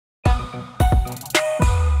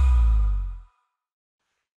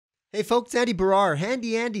Hey folks, Andy Barrar,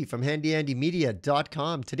 Handy Andy from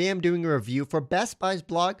handyandymedia.com. Today I'm doing a review for Best Buy's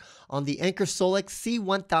blog on the Anker SOLIX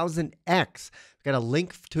C1000X. I've got a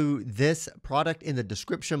link to this product in the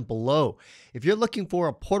description below. If you're looking for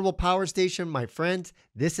a portable power station, my friends,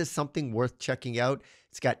 this is something worth checking out.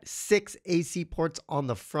 It's got 6 AC ports on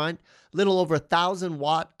the front, little over 1,000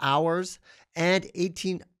 watt hours, and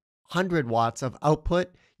 1,800 watts of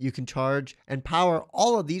output. You can charge and power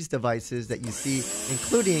all of these devices that you see,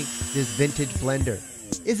 including this vintage blender.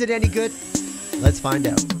 Is it any good? Let's find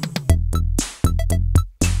out.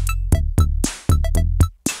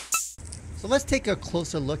 So let's take a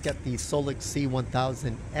closer look at the SOLIX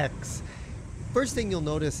C1000X. First thing you'll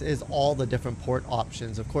notice is all the different port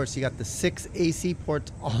options. Of course, you got the 6 AC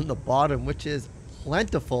ports on the bottom, which is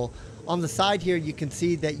plentiful. On the side here, you can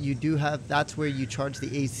see that you do have, that's where you charge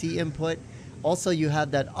the AC input. Also, you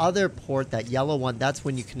have that other port, that yellow one, that's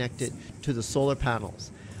when you connect it to the solar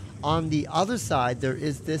panels. On the other side, there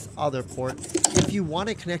is this other port. If you want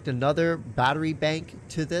to connect another battery bank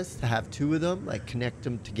to this, to have 2 of them, like connect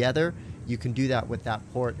them together, you can do that with that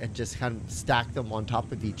port and just kind of stack them on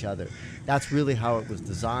top of each other. That's really how it was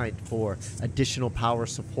designed, for additional power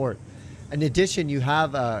support. In addition, you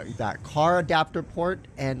have that car adapter port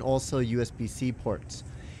and also USB-C ports.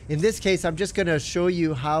 In this case, I'm just going to show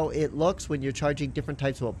you how it looks when you're charging different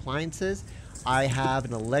types of appliances. I have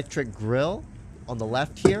an electric grill on the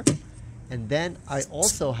left here, and then I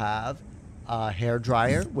also have a hair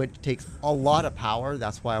dryer, which takes a lot of power.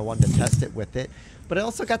 That's why I wanted to test it with it. But I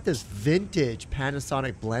also got this vintage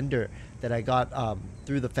Panasonic blender that I got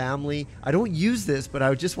through the family. I don't use this, but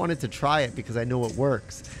I just wanted to try it because I know it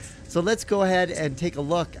works. So let's go ahead and take a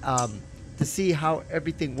look to see how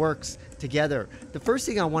everything works together. The first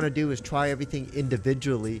thing I want to do is try everything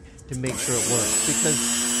individually to make sure it works, because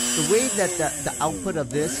the way that the output of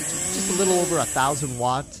this is just a little over 1,000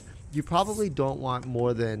 watts. You probably don't want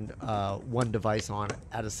more than one device on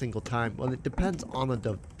at a single time. Well, it depends on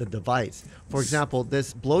the device. For example,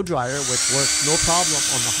 this blow dryer, which works no problem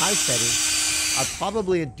on the high setting, I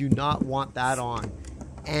probably do not want that on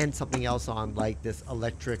and something else on, like this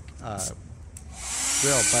electric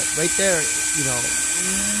grill. But right there, you know,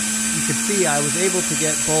 you can see I was able to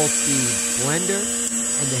get both the blender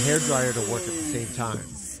and the hair dryer to work at the same time.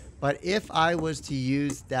 But if I was to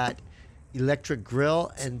use that electric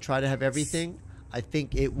grill and try to have everything, I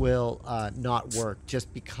think it will not work,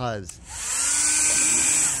 just because,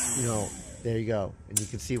 you know, there you go. And you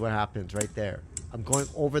can see what happens right there. I'm going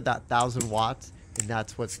over that 1,000 watts, and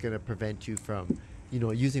that's what's going to prevent you from, you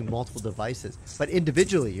know, using multiple devices. But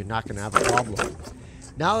individually, you're not going to have a problem.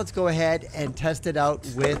 Now let's go ahead and test it out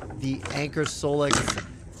with the Anker SOLIX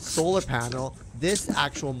solar panel. This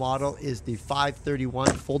actual model is the 531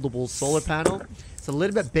 foldable solar panel. It's a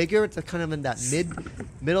little bit bigger. It's kind of in that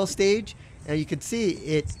middle stage. And you can see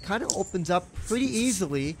it kind of opens up pretty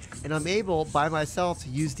easily. And I'm able by myself to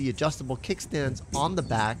use the adjustable kickstands on the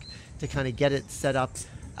back to kind of get it set up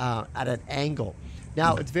at an angle.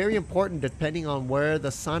 Now, it's very important, depending on where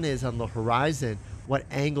the sun is on the horizon, what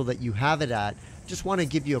angle that you have it at. Just want to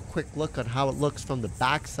give you a quick look on how it looks from the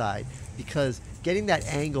back side, because getting that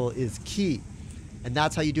angle is key. And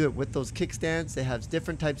that's how you do it with those kickstands. They have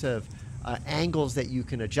different types of angles that you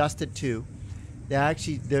can adjust it to.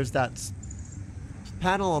 There's that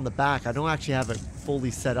panel on the back. I don't actually have it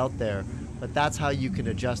fully set out there, but that's how you can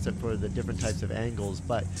adjust it for the different types of angles.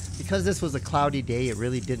 But because this was a cloudy day, it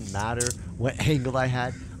really didn't matter what angle I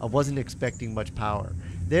had. I wasn't expecting much power.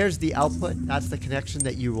 There's the output. That's the connection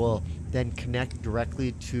that you will then connect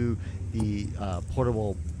directly to the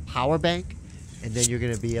portable power bank, and then you're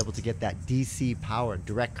going to be able to get that DC power,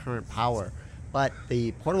 direct current power. But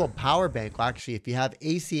the portable power bank, actually, if you have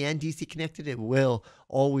AC and DC connected, it will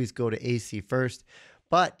always go to AC first.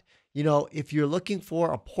 But, you know, if you're looking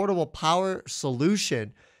for a portable power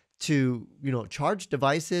solution to, you know, charge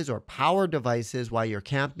devices or power devices while you're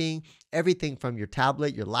camping, everything from your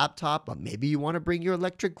tablet, your laptop, but maybe you want to bring your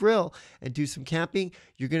electric grill and do some camping,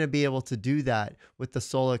 you're going to be able to do that with the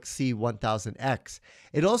SOLIX C1000X.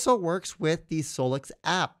 It also works with the SOLIX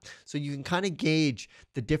app, so you can kind of gauge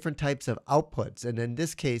the different types of outputs. And in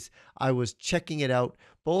this case, I was checking it out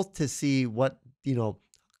both to see what, you know,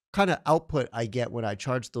 kind of output I get when I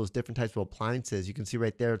charge those different types of appliances. You can see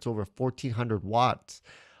right there, it's over 1,400 watts.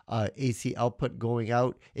 AC output going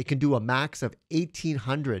out. It can do a max of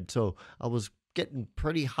 1,800, so I was getting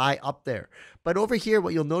pretty high up there. But over here,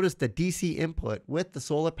 what you'll notice, the DC input with the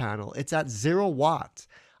solar panel, it's at 0 watts.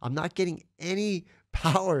 I'm not getting any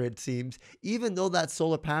power, it seems, even though that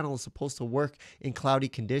solar panel is supposed to work in cloudy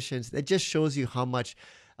conditions. It just shows you how much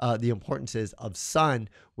the importance is of sun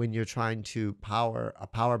when you're trying to power a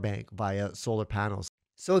power bank via solar panels.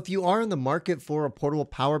 So if you are in the market for a portable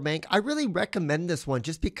power bank, I really recommend this one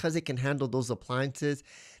just because it can handle those appliances.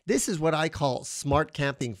 This is what I call smart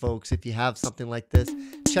camping, folks. If you have something like this,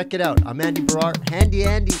 check it out. I'm Andy Barrar, Handy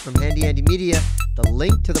Andy from Handy Andy Media. The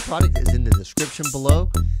link to the product is in the description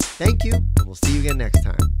below. Thank you, and we'll see you again next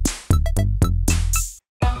time.